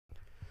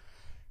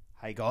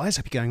Hey guys,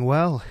 hope you're going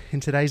well.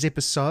 In today's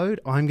episode,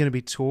 I'm going to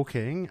be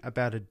talking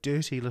about a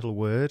dirty little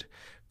word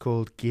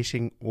called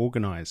getting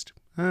organised.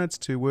 It's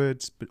two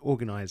words, but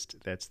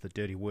organised, that's the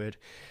dirty word.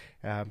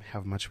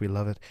 How much we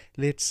love it.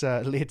 Let's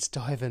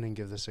dive in and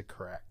give this a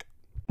crack.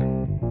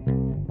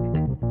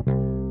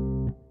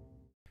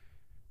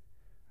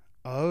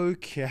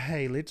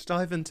 Okay, let's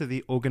dive into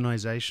the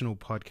organisational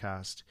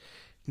podcast.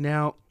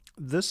 Now,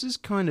 this has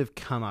kind of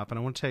come up, and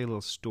I want to tell you a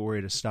little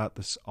story to start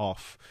this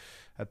off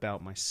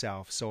about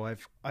myself. So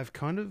I've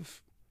kind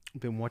of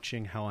been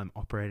watching how I'm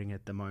operating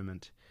at the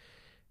moment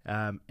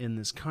in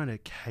this kind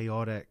of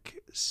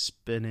chaotic,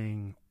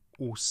 spinning,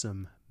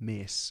 awesome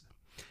mess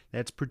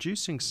that's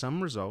producing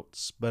some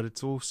results, but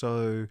it's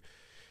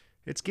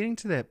getting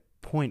to that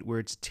point where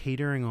it's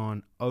teetering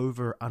on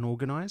over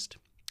unorganized,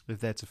 if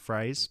that's a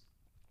phrase.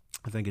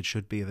 I think it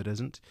should be if it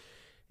isn't.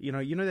 You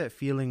know that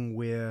feeling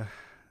where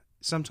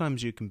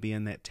sometimes you can be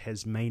in that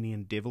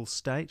Tasmanian devil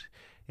state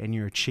and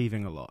you're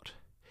achieving a lot.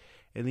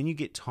 And then you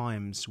get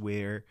times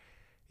where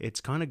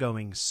it's kind of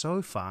going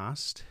so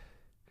fast,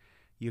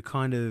 you're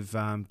kind of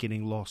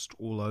getting lost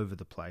all over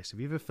the place.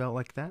 Have you ever felt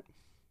like that?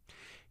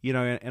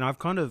 And I've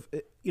kind of,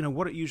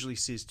 what it usually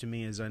says to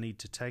me is I need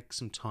to take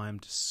some time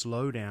to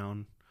slow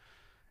down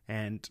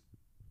and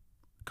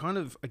kind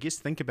of, I guess,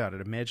 think about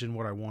it. Imagine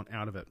what I want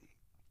out of it.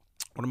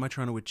 What am I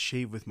trying to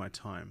achieve with my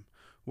time?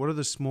 What are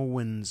the small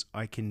wins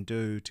I can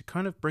do to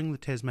kind of bring the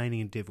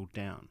Tasmanian devil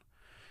down?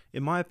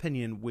 In my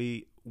opinion,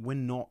 we're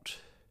not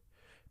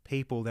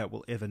people that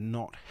will ever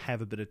not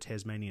have a bit of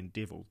Tasmanian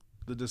devil.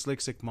 The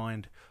dyslexic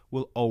mind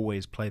will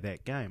always play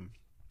that game.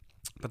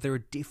 But there are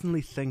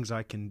definitely things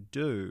I can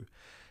do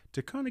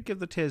to kind of give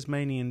the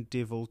Tasmanian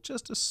devil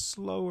just a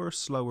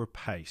slower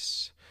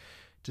pace.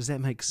 Does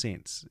that make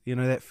sense?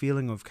 That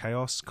feeling of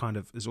chaos kind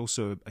of is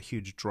also a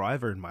huge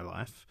driver in my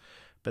life.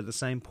 But at the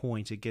same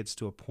point, it gets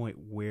to a point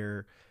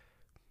where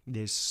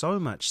there's so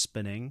much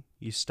spinning,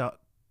 you start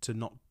to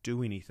not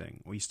do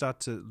anything, or you start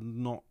to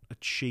not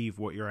achieve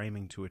what you're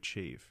aiming to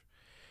achieve.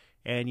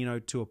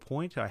 And to a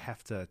point, I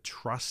have to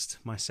trust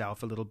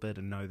myself a little bit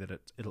and know that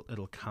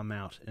it'll come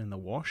out in the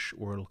wash,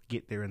 or it'll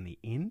get there in the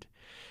end.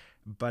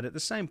 But at the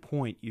same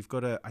point, you've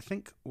got to, I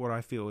think what I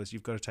feel is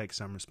you've got to take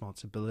some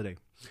responsibility.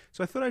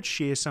 So I thought I'd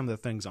share some of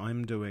the things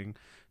I'm doing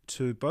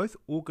to both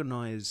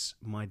organize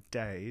my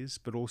days,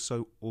 but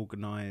also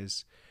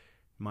organize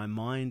my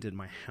mind and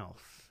my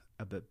health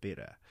a bit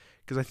better.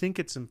 Because I think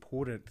it's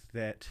important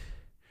that,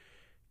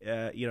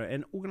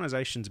 and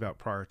organization's about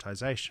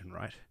prioritization,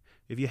 right?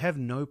 If you have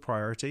no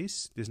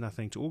priorities, there's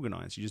nothing to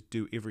organize. You just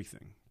do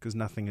everything because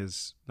nothing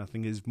is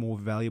more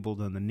valuable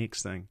than the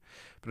next thing.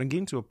 But I'm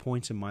getting to a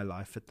point in my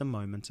life, at the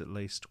moment at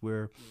least,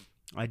 where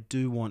I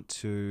do want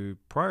to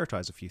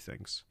prioritize a few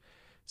things.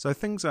 So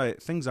things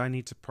I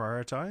need to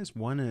prioritize.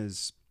 One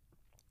is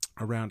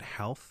around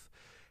health.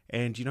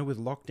 And, with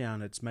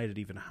lockdown, it's made it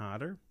even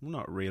harder. Well,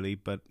 not really,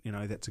 but,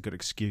 that's a good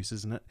excuse,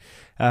 isn't it?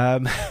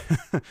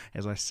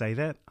 As I say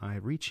that, I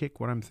recheck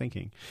what I'm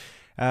thinking.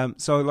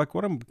 So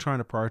what I'm trying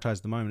to prioritize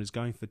at the moment is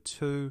going for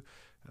 2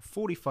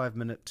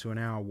 45-minute to an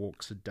hour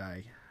walks a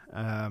day,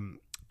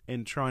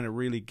 and trying to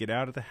really get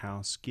out of the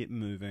house, get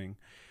moving.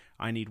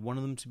 I need one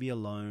of them to be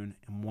alone,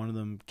 and one of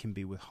them can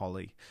be with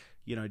Holly.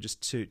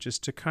 Just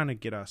to kind of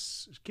get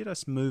us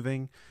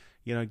moving.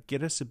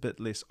 Get us a bit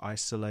less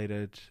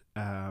isolated,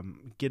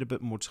 get a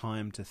bit more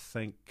time to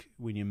think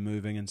when you're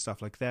moving and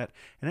stuff like that.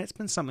 And that's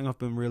been something I've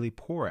been really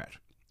poor at.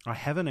 I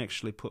haven't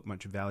actually put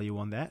much value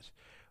on that,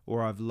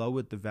 or I've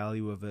lowered the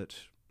value of it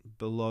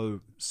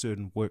below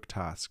certain work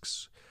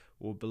tasks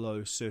or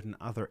below certain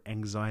other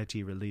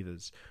anxiety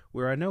relievers,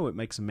 where I know it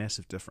makes a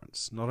massive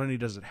difference. Not only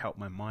does it help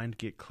my mind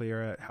get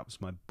clearer, it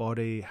helps my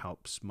body,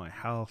 helps my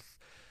health.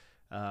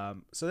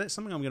 So that's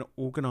something I'm going to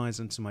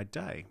organize into my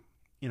day.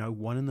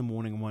 One in the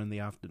morning and one in the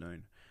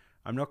afternoon.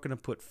 I'm not going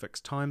to put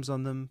fixed times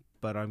on them,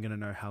 but I'm going to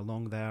know how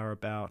long they are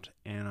about,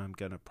 and I'm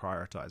going to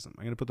prioritize them.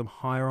 I'm going to put them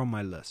higher on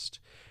my list.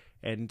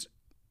 And,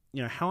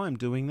 how I'm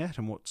doing that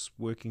and what's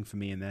working for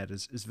me in that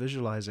is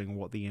visualizing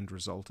what the end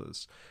result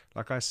is.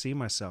 Like, I see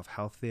myself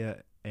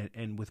healthier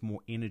and with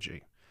more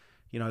energy.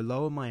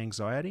 Lower my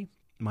anxiety,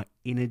 my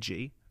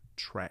energy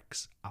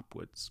tracks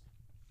upwards.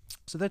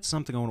 So that's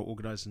something I want to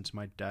organize into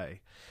my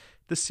day.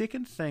 The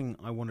second thing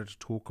I wanted to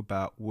talk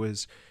about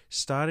was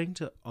starting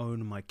to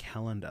own my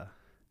calendar.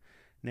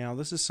 Now,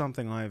 this is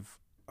something I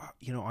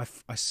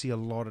see a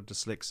lot of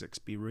dyslexics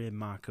be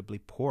remarkably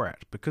poor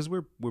at because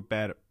we're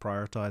bad at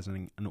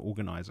prioritizing and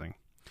organizing.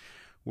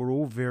 We're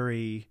all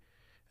very,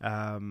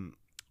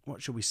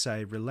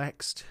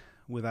 relaxed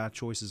with our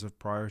choices of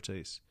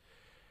priorities.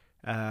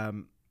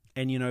 And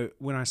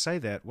when I say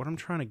that, what I'm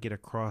trying to get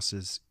across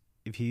is,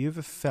 if you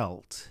ever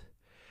felt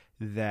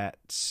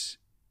that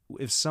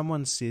if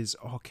someone says,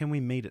 "Oh, can we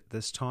meet at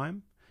this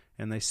time?"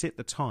 and they set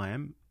the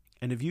time,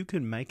 and if you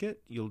can make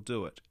it, you'll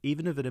do it,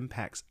 even if it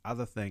impacts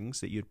other things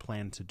that you'd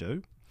planned to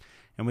do.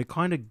 And we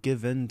kind of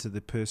give in to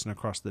the person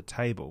across the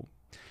table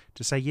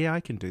to say, "Yeah, I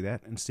can do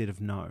that," instead of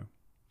no.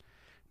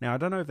 Now, I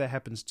don't know if that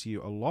happens to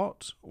you a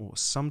lot or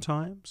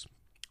sometimes.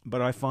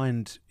 But I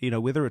find,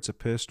 whether it's a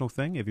personal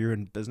thing, if you're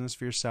in business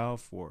for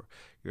yourself or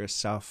you're a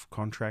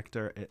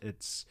self-contractor,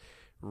 it's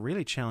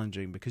really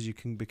challenging because you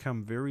can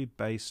become very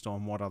based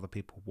on what other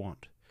people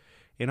want.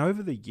 And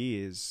over the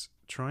years,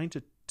 trying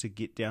to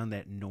get down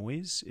that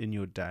noise in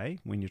your day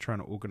when you're trying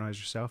to organize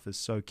yourself is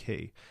so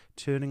key.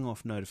 Turning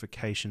off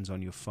notifications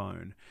on your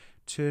phone,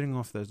 turning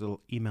off those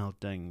little email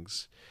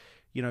dings,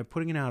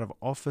 putting an out of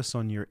office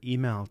on your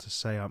email to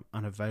say I'm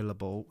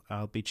unavailable.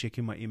 I'll be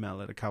checking my email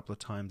a couple of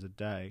times a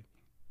day.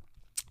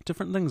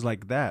 Different things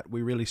like that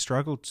we really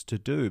struggle to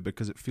do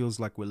because it feels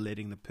like we're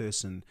letting the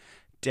person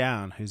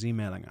down who's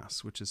emailing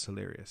us, which is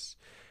hilarious.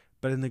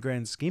 But in the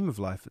grand scheme of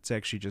life, it's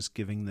actually just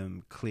giving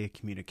them clear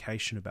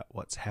communication about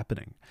what's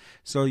happening.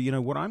 So,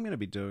 what I'm going to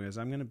be doing is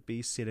I'm going to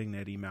be setting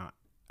that email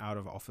out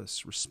of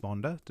office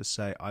responder to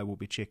say I will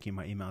be checking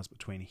my emails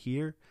between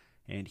here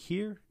and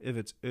here. If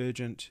it's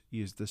urgent,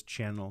 use this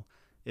channel.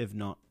 If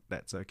not,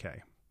 that's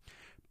okay.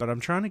 But I'm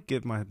trying to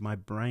give my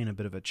brain a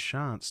bit of a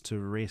chance to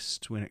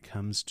rest when it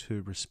comes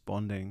to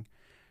responding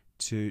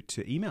to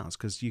emails,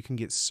 because you can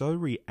get so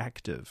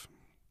reactive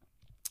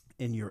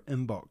in your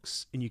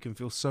inbox and you can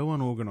feel so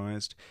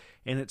unorganized,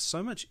 and it's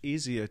so much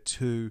easier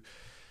to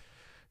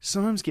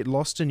sometimes get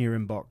lost in your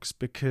inbox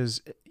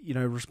because,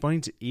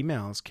 responding to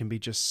emails can be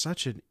just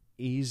such an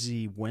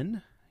easy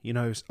win.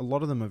 A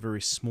lot of them are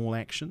very small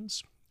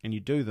actions, and you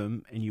do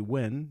them and you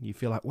win. You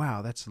feel like,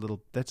 wow, that's a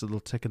little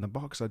tick in the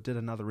box. I did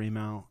another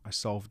email, I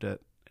solved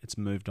it, it's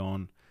moved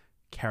on,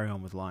 carry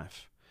on with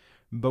life.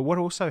 But what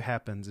also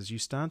happens is you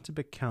start to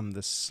become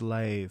the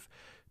slave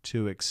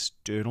to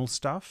external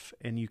stuff,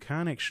 and you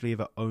can't actually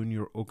ever own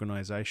your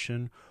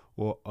organization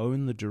or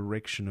own the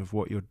direction of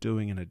what you're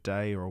doing in a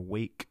day or a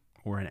week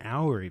or an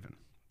hour even.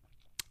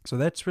 So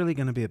that's really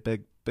going to be a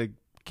big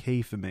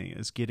key for me,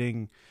 is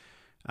getting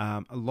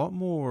a lot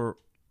more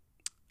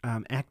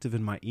active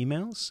in my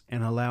emails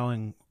and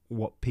allowing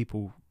what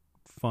people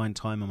find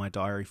time in my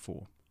diary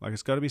for. Like,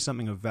 it's got to be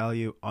something of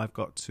value. I've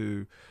got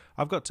to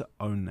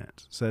own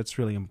that. So that's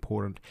really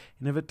important.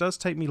 And if it does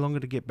take me longer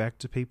to get back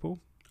to people,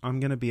 I'm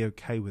going to be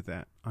okay with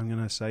that. I'm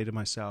going to say to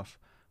myself,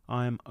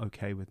 I'm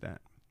okay with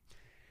that.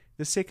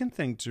 The second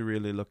thing to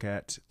really look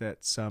at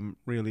that's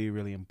really,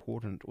 really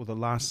important, or the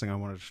last thing I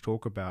wanted to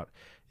talk about,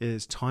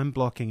 is time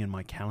blocking in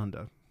my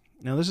calendar.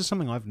 Now, this is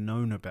something I've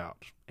known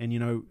about.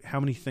 And how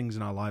many things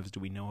in our lives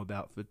do we know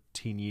about for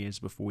 10 years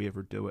before we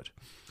ever do it?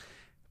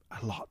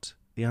 A lot.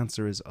 The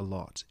answer is a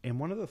lot. And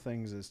one of the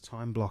things is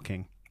time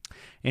blocking.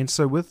 And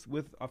so with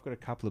I've got a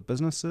couple of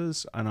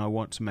businesses, and I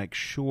want to make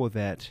sure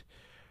that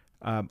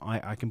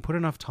I can put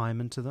enough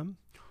time into them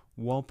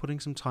while putting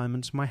some time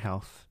into my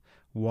health,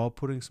 while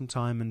putting some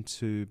time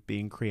into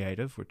being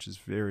creative, which is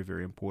very,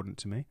 very important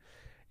to me,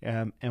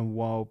 and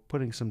while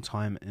putting some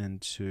time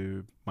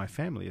into my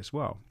family as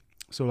well.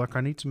 So,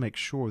 I need to make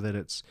sure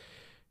that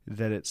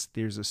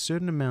there's a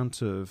certain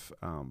amount of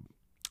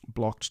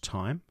blocked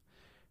time,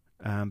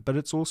 but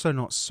it's also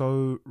not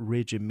so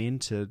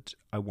regimented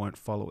I won't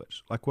follow it.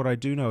 Like, what I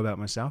do know about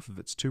myself, if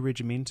it's too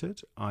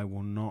regimented, I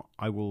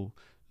will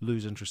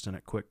lose interest in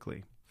it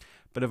quickly.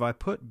 But if I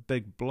put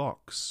big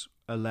blocks,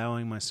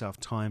 allowing myself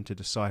time to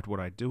decide what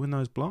I do in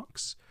those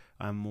blocks,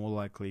 I'm more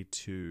likely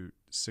to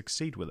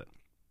succeed with it.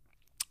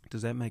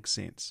 Does that make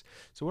sense?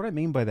 So what I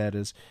mean by that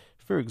is,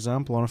 for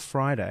example, on a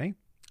Friday,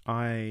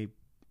 I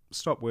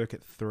stop work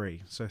at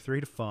 3. So 3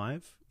 to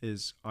 5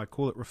 is, I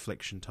call it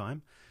reflection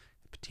time.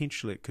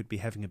 Potentially it could be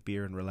having a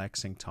beer and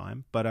relaxing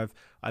time, but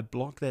I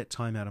block that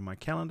time out of my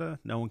calendar.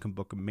 No one can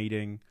book a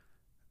meeting.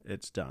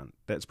 It's done.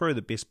 That's probably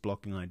the best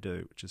blocking I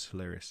do, which is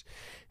hilarious.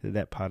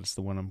 That part is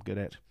the one I'm good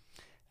at.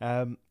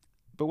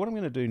 But what I'm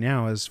going to do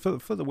now is,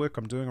 for the work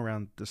I'm doing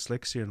around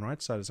dyslexia and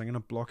right side, is I'm going to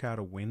block out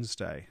a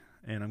Wednesday,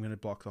 and I'm going to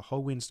block the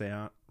whole Wednesday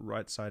out,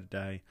 right side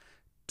day,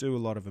 do a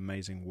lot of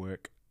amazing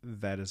work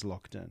that is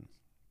locked in.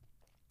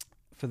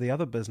 For the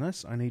other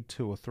business, I need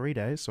 2 or 3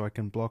 days, so I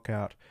can block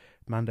out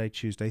Monday,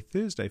 Tuesday,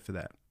 Thursday for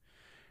that.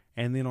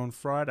 And then on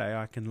Friday,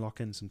 I can lock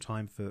in some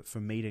time for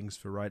meetings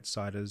for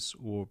Right-Siders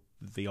or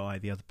VI,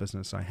 the other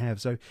business I have.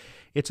 So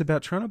it's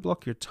about trying to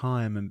block your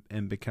time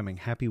and becoming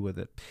happy with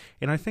it.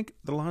 And I think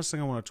the last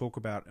thing I want to talk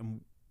about,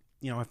 and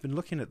I've been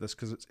looking at this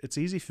because it's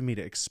easy for me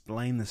to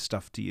explain this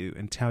stuff to you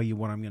and tell you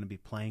what I'm going to be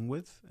playing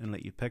with and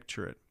let you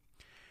picture it.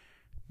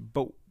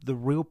 But the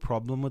real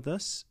problem with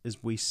this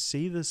is we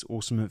see this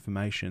awesome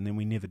information and then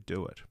we never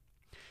do it.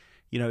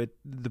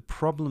 The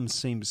problem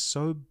seems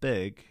so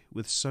big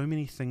with so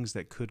many things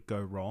that could go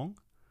wrong.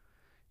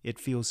 It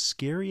feels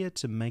scarier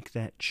to make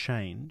that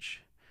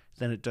change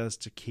than it does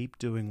to keep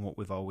doing what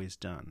we've always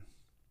done.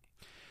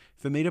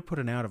 For me to put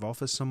an out of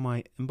office on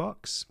my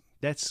inbox,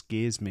 that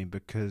scares me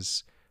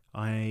because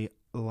I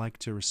like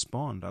to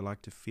respond. I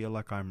like to feel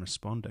like I'm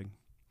responding.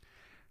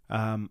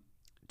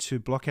 To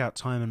block out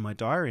time in my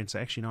diary and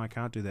say, actually, no, I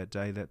can't do that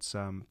day. That's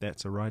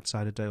a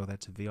right-sided day or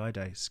that's a VI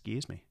day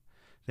scares me.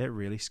 That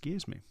really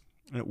scares me.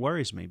 And it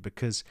worries me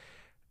because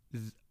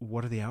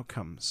what are the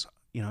outcomes?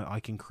 I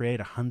can create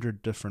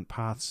 100 different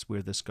paths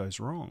where this goes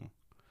wrong.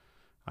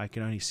 I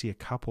can only see a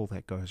couple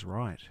that goes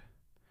right.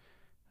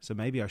 So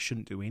maybe I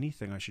shouldn't do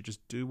anything. I should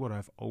just do what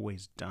I've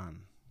always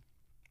done.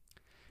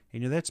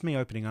 And that's me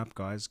opening up,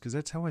 guys, because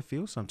that's how I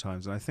feel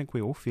sometimes. And I think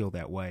we all feel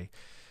that way.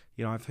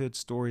 I've heard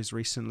stories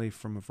recently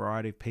from a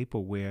variety of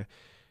people where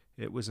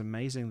it was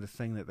amazing the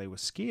thing that they were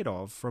scared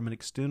of from an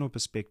external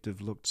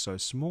perspective looked so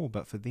small,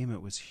 but for them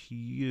it was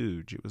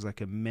huge. It was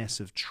like a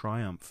massive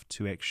triumph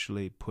to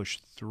actually push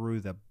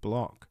through the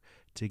block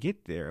to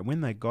get there. And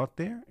when they got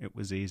there, it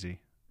was easy.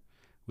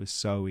 It was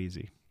so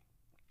easy.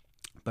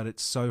 But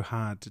it's so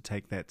hard to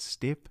take that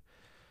step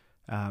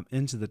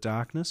into the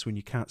darkness when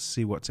you can't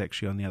see what's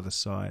actually on the other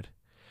side.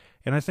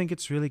 And I think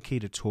it's really key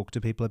to talk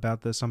to people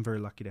about this. I'm very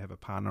lucky to have a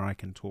partner I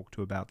can talk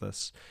to about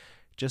this,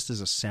 just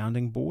as a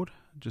sounding board,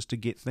 just to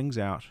get things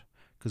out.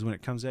 Because when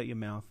it comes out your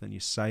mouth and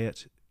you say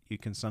it, you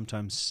can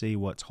sometimes see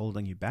what's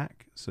holding you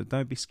back. So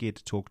don't be scared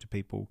to talk to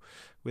people,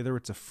 whether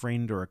it's a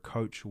friend or a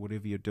coach or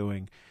whatever you're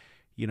doing.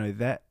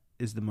 That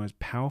is the most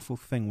powerful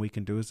thing we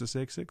can do as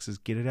dyslexics, is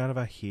get it out of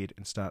our head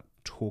and start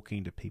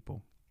talking to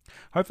people.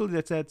 Hopefully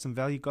that's added some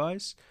value,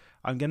 guys.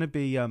 I'm going to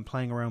be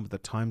playing around with the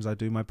times I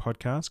do my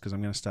podcast, because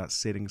I'm going to start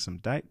setting some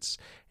dates.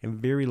 And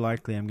very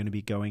likely I'm going to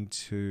be going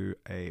to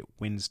a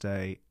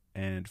Wednesday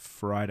and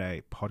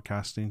Friday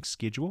podcasting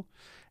schedule.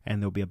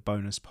 And there'll be a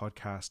bonus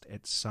podcast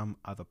at some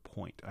other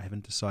point. I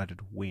haven't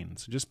decided when.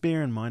 So just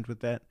bear in mind with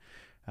that,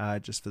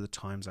 just for the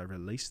times I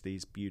release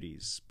these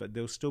beauties. But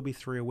there'll still be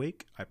 3 a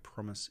week. I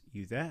promise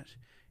you that.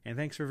 And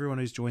thanks for everyone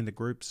who's joined the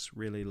groups.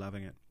 Really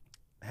loving it.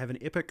 Have an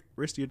epic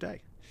rest of your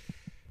day.